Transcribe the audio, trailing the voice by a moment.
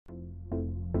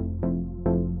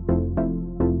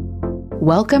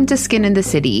Welcome to Skin in the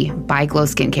City by Glow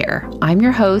Skincare. I'm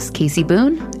your host, Casey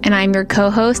Boone. And I'm your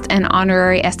co-host and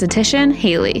honorary esthetician,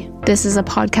 Haley. This is a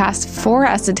podcast for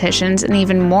estheticians and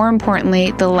even more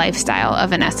importantly, the lifestyle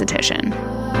of an esthetician.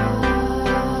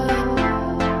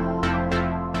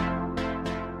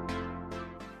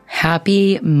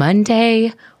 Happy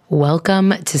Monday.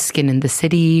 Welcome to Skin in the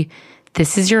City.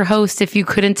 This is your host, if you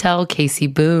couldn't tell, Casey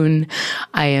Boone.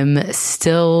 I am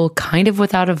still kind of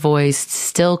without a voice,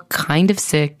 still kind of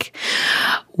sick.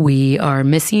 We are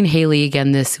missing Haley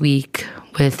again this week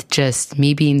with just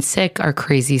me being sick, our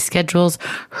crazy schedules,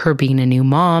 her being a new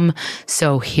mom.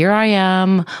 So here I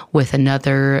am with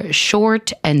another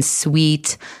short and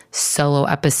sweet solo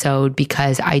episode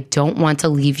because I don't want to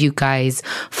leave you guys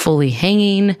fully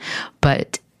hanging,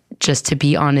 but just to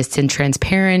be honest and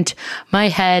transparent, my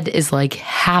head is like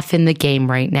half in the game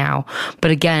right now.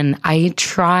 But again, I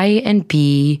try and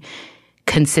be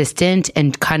consistent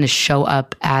and kind of show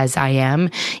up as I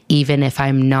am, even if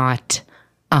I'm not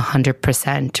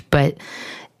 100%. But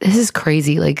this is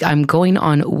crazy. Like, I'm going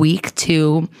on week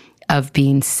 2 of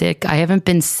being sick. I haven't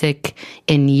been sick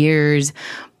in years.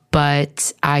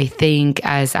 But I think,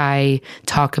 as I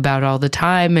talk about all the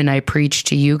time and I preach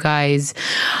to you guys,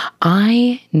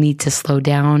 I need to slow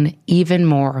down even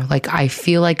more. Like, I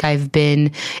feel like I've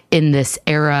been in this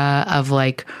era of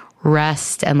like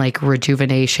rest and like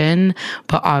rejuvenation,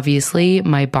 but obviously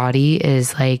my body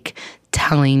is like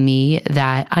telling me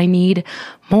that I need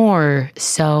more.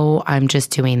 So I'm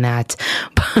just doing that.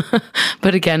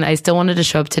 But again, I still wanted to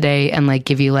show up today and like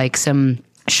give you like some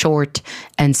short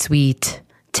and sweet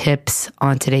tips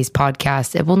on today's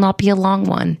podcast. It will not be a long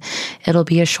one. It'll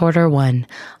be a shorter one.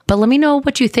 But let me know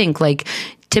what you think. Like,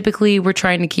 typically we're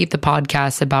trying to keep the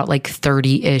podcast about like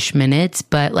 30-ish minutes,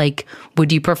 but like,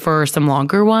 would you prefer some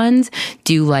longer ones?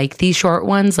 Do you like these short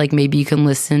ones? Like, maybe you can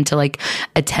listen to like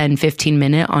a 10-15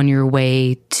 minute on your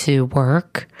way to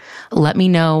work. Let me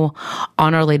know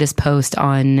on our latest post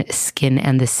on Skin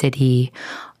and the City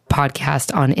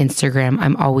podcast on Instagram.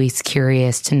 I'm always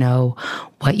curious to know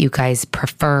what you guys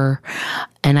prefer.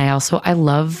 And I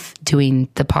love doing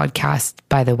the podcast,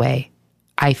 by the way.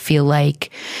 I feel like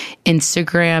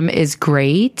Instagram is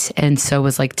great, and so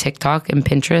is like TikTok and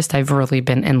Pinterest. I've really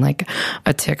been in like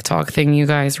a TikTok thing, you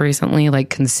guys, recently, like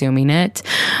consuming it.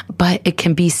 But it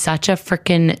can be such a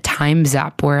freaking time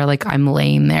zap where like I'm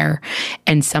laying there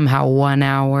and somehow 1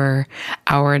 hour,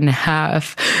 hour and a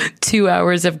half, 2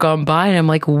 hours have gone by and I'm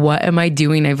like, what am I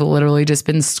doing? I've literally just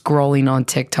been scrolling on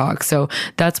TikTok. So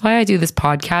that's why I do this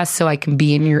podcast, so I can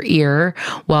be in your ear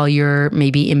while you're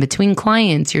maybe in between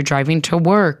clients, you're driving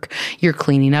to work, you're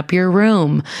cleaning up your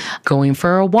room, going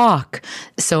for a walk.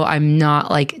 So I'm not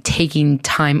like taking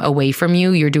time away from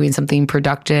you. You're doing something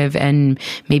productive and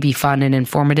maybe fun and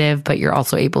informative, but you're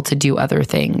also able to do other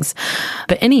things.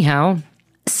 But anyhow,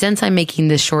 since I'm making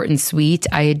this short and sweet,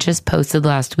 I had just posted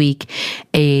last week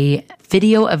a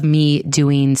video of me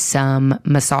doing some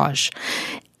massage.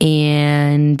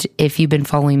 And if you've been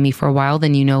following me for a while,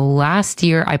 then you know last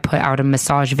year I put out a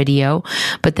massage video,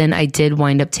 but then I did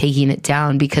wind up taking it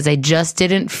down because I just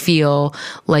didn't feel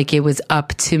like it was up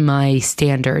to my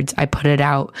standards. I put it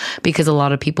out because a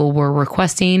lot of people were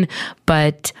requesting,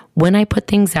 but when I put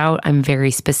things out, I'm very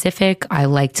specific. I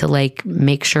like to like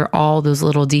make sure all those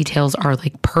little details are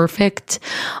like perfect.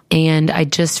 And I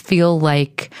just feel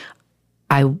like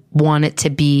I want it to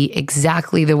be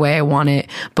exactly the way I want it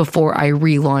before I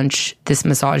relaunch this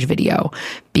massage video.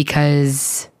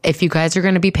 Because if you guys are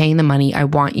going to be paying the money, I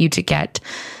want you to get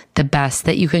the best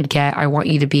that you can get. I want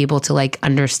you to be able to like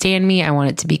understand me. I want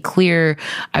it to be clear.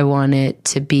 I want it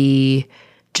to be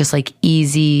just like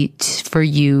easy for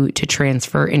you to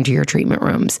transfer into your treatment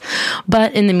rooms.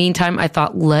 But in the meantime, I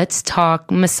thought, let's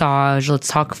talk massage. Let's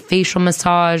talk facial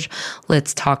massage.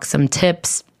 Let's talk some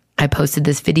tips. I posted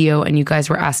this video and you guys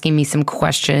were asking me some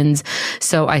questions.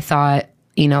 So I thought,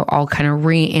 you know, I'll kind of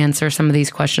re-answer some of these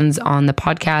questions on the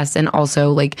podcast and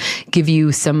also like give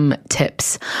you some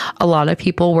tips. A lot of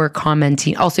people were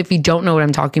commenting. Also, if you don't know what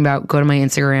I'm talking about, go to my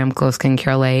Instagram, Glow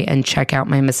Skincare LA, and check out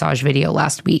my massage video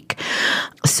last week.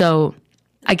 So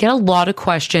I get a lot of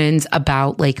questions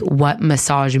about like what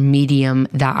massage medium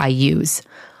that I use.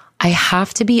 I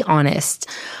have to be honest.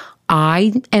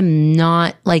 I am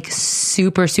not like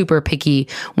super, super picky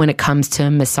when it comes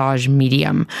to massage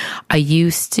medium. I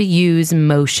used to use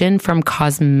Motion from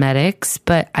Cosmetics,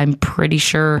 but I'm pretty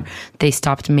sure they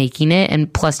stopped making it.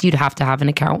 And plus you'd have to have an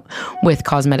account with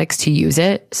Cosmetics to use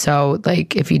it. So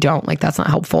like if you don't, like that's not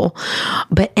helpful.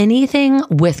 But anything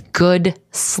with good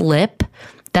slip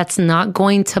that's not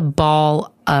going to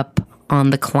ball up on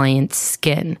the client's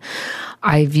skin.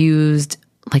 I've used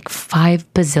like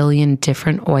 5 bazillion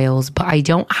different oils, but I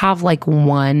don't have like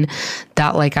one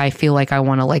that like I feel like I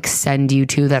want to like send you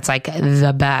to that's like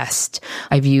the best.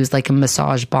 I've used like a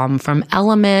massage balm from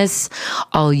Elemis.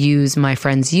 I'll use my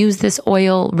friends use this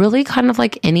oil, really kind of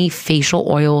like any facial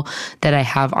oil that I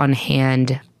have on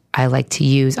hand. I like to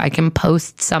use. I can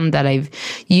post some that I've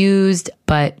used,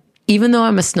 but even though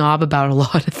I'm a snob about a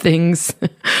lot of things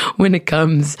when it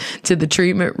comes to the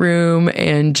treatment room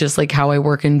and just like how I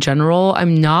work in general,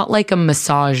 I'm not like a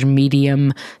massage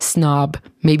medium snob.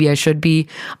 Maybe I should be.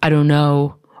 I don't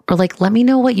know. Or like, let me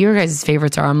know what your guys'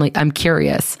 favorites are. I'm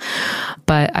curious,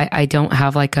 but I don't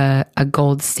have like a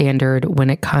gold standard when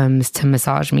it comes to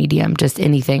massage medium, just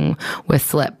anything with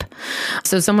slip.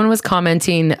 So someone was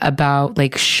commenting about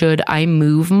like, should I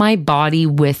move my body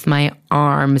with my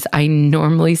arms? I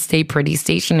normally stay pretty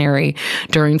stationary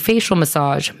during facial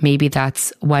massage. Maybe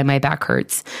that's why my back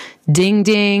hurts. Ding,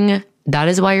 ding. That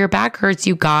is why your back hurts,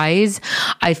 you guys.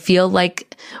 I feel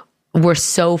like we're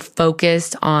so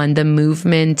focused on the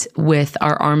movement with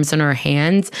our arms and our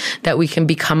hands that we can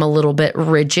become a little bit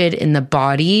rigid in the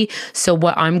body. So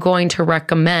what I'm going to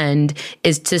recommend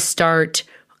is to start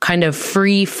kind of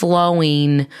free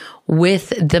flowing with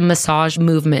the massage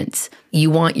movements.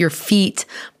 You want your feet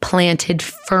planted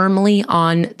firmly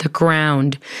on the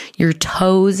ground. Your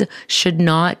toes should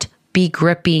not be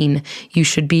gripping. You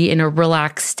should be in a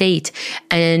relaxed state.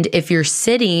 And if you're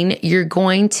sitting, you're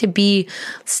going to be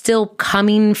still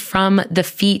coming from the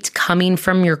feet, coming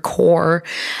from your core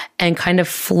and kind of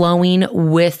flowing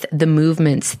with the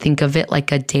movements. Think of it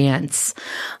like a dance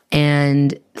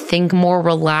and think more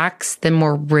relaxed than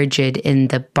more rigid in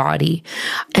the body.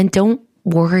 And don't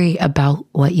worry about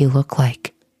what you look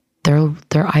like.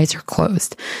 Their eyes are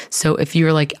closed. So if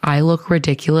you're like, I look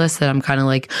ridiculous that I'm kind of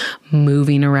like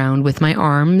moving around with my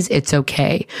arms, it's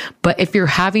okay. But if you're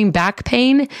having back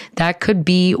pain, that could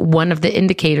be one of the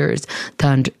indicators.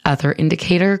 The other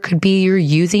indicator could be you're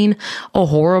using a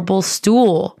horrible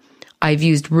stool. I've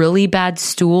used really bad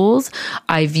stools.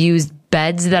 I've used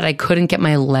beds that I couldn't get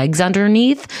my legs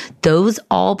underneath. Those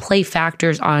all play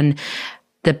factors on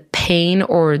the pain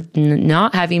or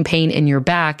not having pain in your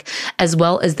back, as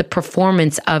well as the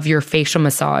performance of your facial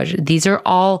massage. These are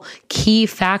all key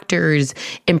factors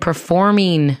in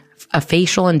performing a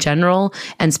facial in general,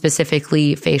 and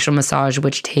specifically facial massage,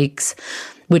 which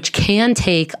can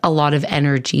take a lot of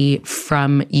energy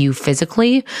from you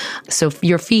physically. So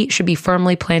your feet should be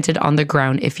firmly planted on the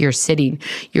ground. If you're sitting,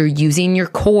 you're using your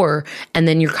core and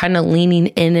then you're kind of leaning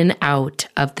in and out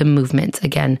of the movements.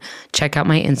 Again, check out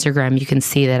my Instagram. You can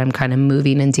see that I'm kind of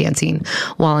moving and dancing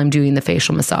while I'm doing the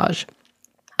facial massage.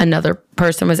 Another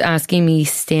person was asking me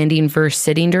standing versus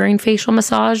sitting during facial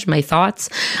massage, my thoughts.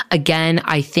 Again,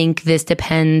 I think this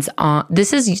depends on,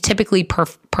 this is typically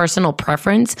personal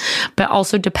preference, but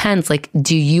also depends, like,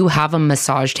 do you have a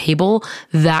massage table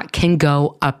that can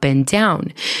go up and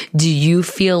down? Do you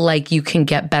feel like you can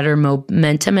get better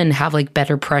momentum and have like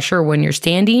better pressure when you're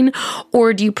standing?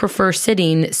 Or do you prefer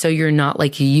sitting so you're not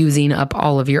like using up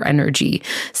all of your energy?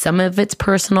 Some of it's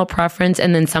personal preference,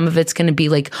 and then some of it's going to be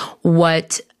like,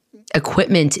 what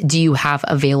equipment do you have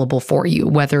available for you,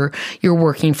 whether you're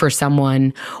working for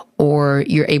someone or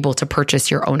you're able to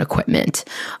purchase your own equipment.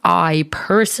 I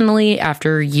personally,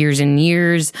 after years and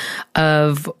years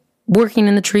of working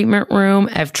in the treatment room,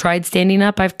 I've tried standing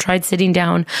up, I've tried sitting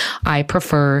down. I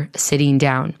prefer sitting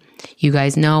down. You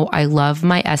guys know I love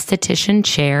my esthetician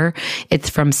chair.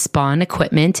 It's from Spawn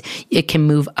Equipment. It can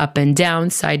move up and down,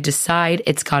 side to side.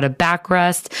 It's got a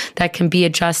backrest that can be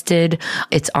adjusted.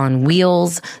 It's on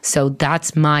wheels. So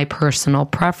that's my personal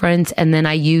preference. And then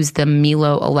I use the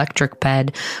Milo electric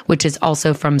bed, which is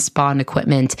also from Spawn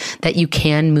Equipment, that you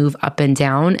can move up and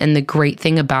down. And the great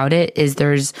thing about it is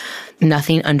there's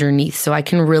nothing underneath. So I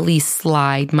can really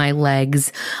slide my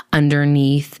legs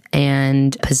underneath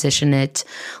and position it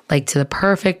like to the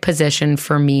perfect position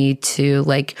for me to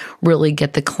like really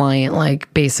get the client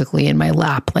like basically in my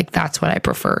lap. Like that's what I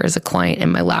prefer, as a client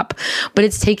in my lap. But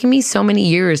it's taken me so many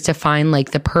years to find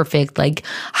like the perfect like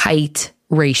height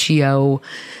ratio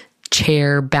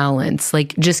chair balance.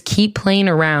 Like just keep playing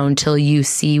around till you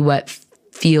see what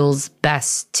feels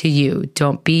best to you.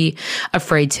 Don't be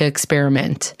afraid to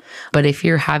experiment. But if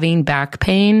you're having back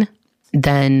pain,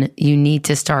 then you need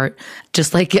to start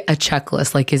just like a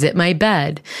checklist. Like, is it my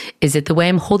bed? Is it the way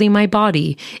I'm holding my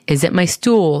body? Is it my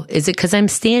stool? Is it because I'm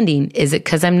standing? Is it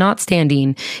because I'm not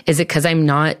standing? Is it because I'm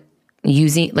not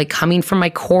using, like coming from my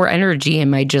core energy?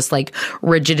 Am I just like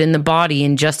rigid in the body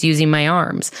and just using my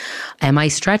arms? Am I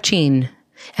stretching?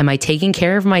 Am I taking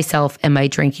care of myself? Am I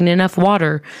drinking enough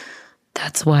water?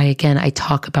 That's why, again, I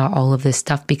talk about all of this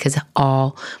stuff because it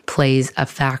all plays a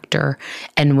factor.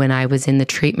 And when I was in the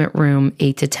treatment room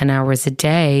 8 to 10 hours a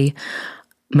day,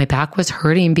 my back was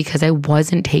hurting because I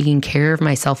wasn't taking care of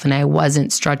myself and I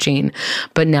wasn't stretching.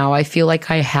 But now I feel like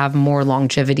I have more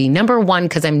longevity. Number one,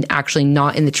 because I'm actually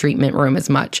not in the treatment room as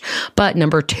much. But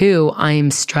number two,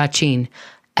 I'm stretching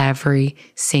every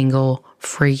single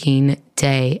freaking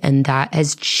day. And that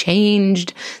has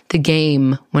changed the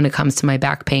game when it comes to my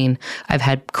back pain. I've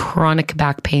had chronic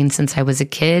back pain since I was a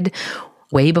kid,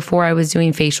 way before I was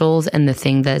doing facials. And the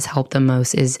thing that has helped the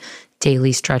most is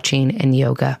daily stretching and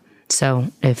yoga. So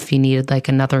if you needed like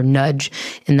another nudge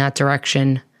in that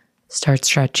direction, start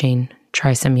stretching,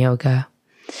 try some yoga,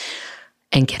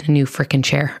 and get a new freaking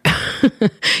chair.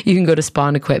 You can go to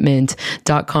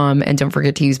spawnequipment.com and don't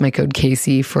forget to use my code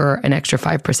Casey for an extra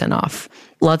 5% off.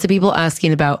 Lots of people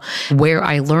asking about where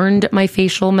I learned my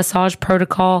facial massage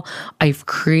protocol. I've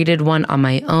created one on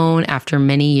my own after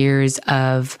many years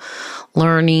of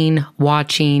learning,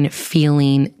 watching,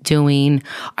 feeling, doing.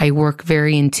 I work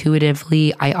very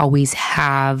intuitively. I always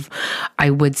have.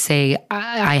 I would say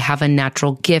I have a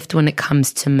natural gift when it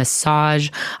comes to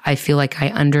massage. I feel like I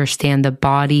understand the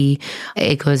body.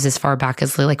 It goes as far back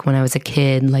as like when I was a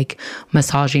kid, like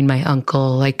massaging my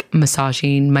uncle, like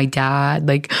massaging my dad,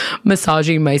 like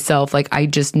massaging myself. Like I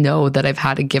just know that I've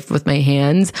had a gift with my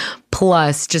hands,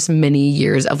 plus just many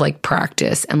years of like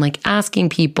practice and like asking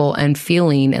people and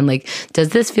feeling and like, does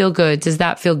this feel good? Does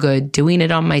that feel good? Doing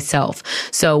it on myself.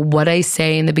 So what I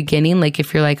say in the beginning, like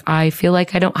if you're like, I feel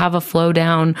like I don't have a flow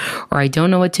down or I don't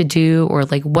know what to do or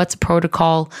like what's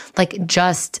protocol, like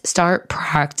just start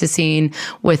practicing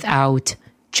without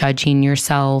judging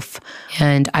yourself.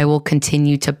 And I will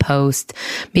continue to post.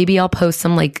 Maybe I'll post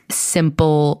some like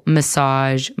simple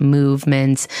massage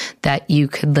movements that you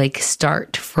could like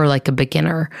start for like a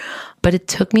beginner. But it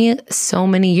took me so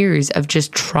many years of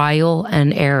just trial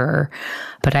and error.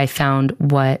 But I found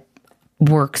what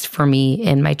works for me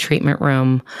in my treatment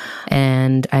room,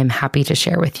 and I'm happy to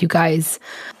share with you guys.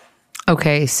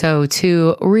 Okay, so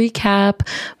to recap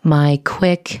my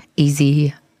quick,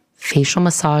 easy facial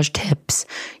massage tips,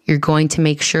 you're going to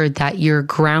make sure that you're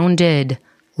grounded,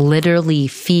 literally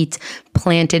feet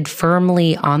planted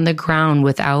firmly on the ground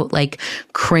without like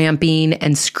cramping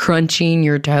and scrunching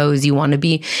your toes. You want to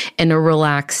be in a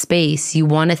relaxed space. You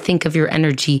want to think of your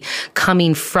energy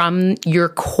coming from your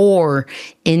core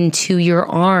into your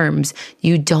arms.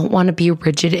 You don't want to be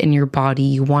rigid in your body.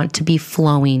 You want to be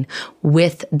flowing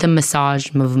with the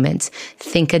massage movements.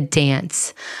 Think a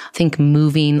dance. Think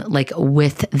moving like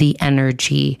with the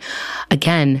energy.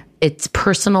 Again, it's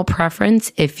personal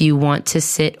preference if you want to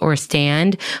sit or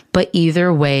stand, but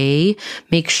either way,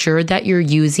 make sure that you're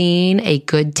using a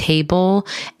good table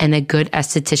and a good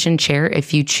esthetician chair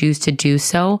if you choose to do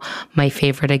so. My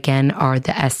favorite, again, are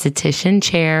the esthetician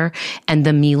chair and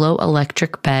the Milo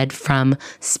electric bed from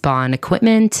Spawn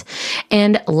Equipment.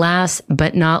 And last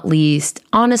but not least,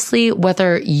 honestly,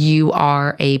 whether you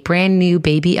are a brand new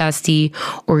baby esty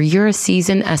or you're a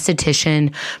seasoned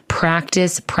esthetician,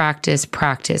 practice, practice,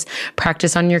 practice.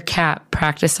 Practice on your cat,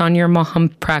 practice on your mom,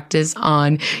 practice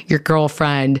on your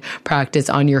girlfriend, practice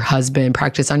on your husband,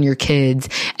 practice on your kids.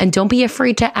 And don't be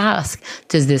afraid to ask,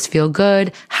 does this feel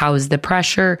good? How's the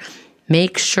pressure?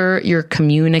 Make sure you're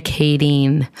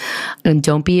communicating and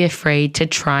don't be afraid to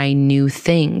try new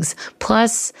things.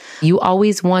 Plus, you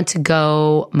always want to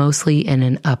go mostly in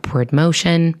an upward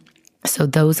motion. So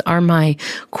those are my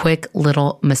quick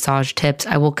little massage tips.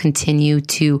 I will continue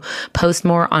to post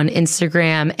more on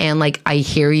Instagram. And like, I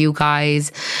hear you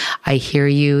guys. I hear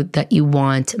you that you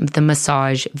want the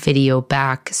massage video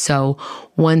back. So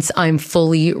once I'm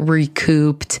fully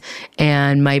recouped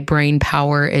and my brain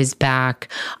power is back,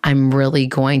 I'm really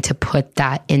going to put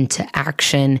that into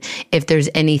action. If there's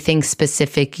anything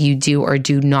specific you do or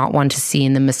do not want to see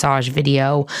in the massage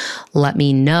video, let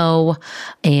me know.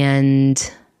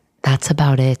 And that's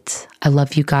about it. I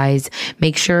love you guys.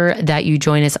 Make sure that you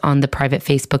join us on the private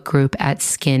Facebook group at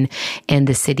Skin and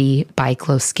the City by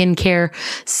Glow Skincare.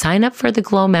 Sign up for the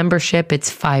Glow membership.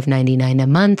 It's $5.99 a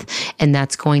month, and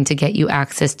that's going to get you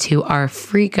access to our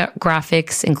free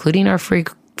graphics, including our free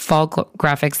fall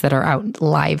graphics that are out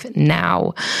live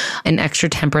now. An extra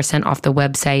 10% off the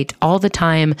website all the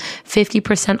time,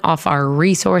 50% off our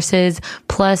resources,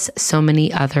 plus so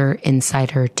many other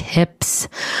insider tips.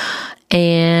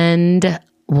 And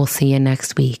we'll see you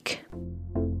next week.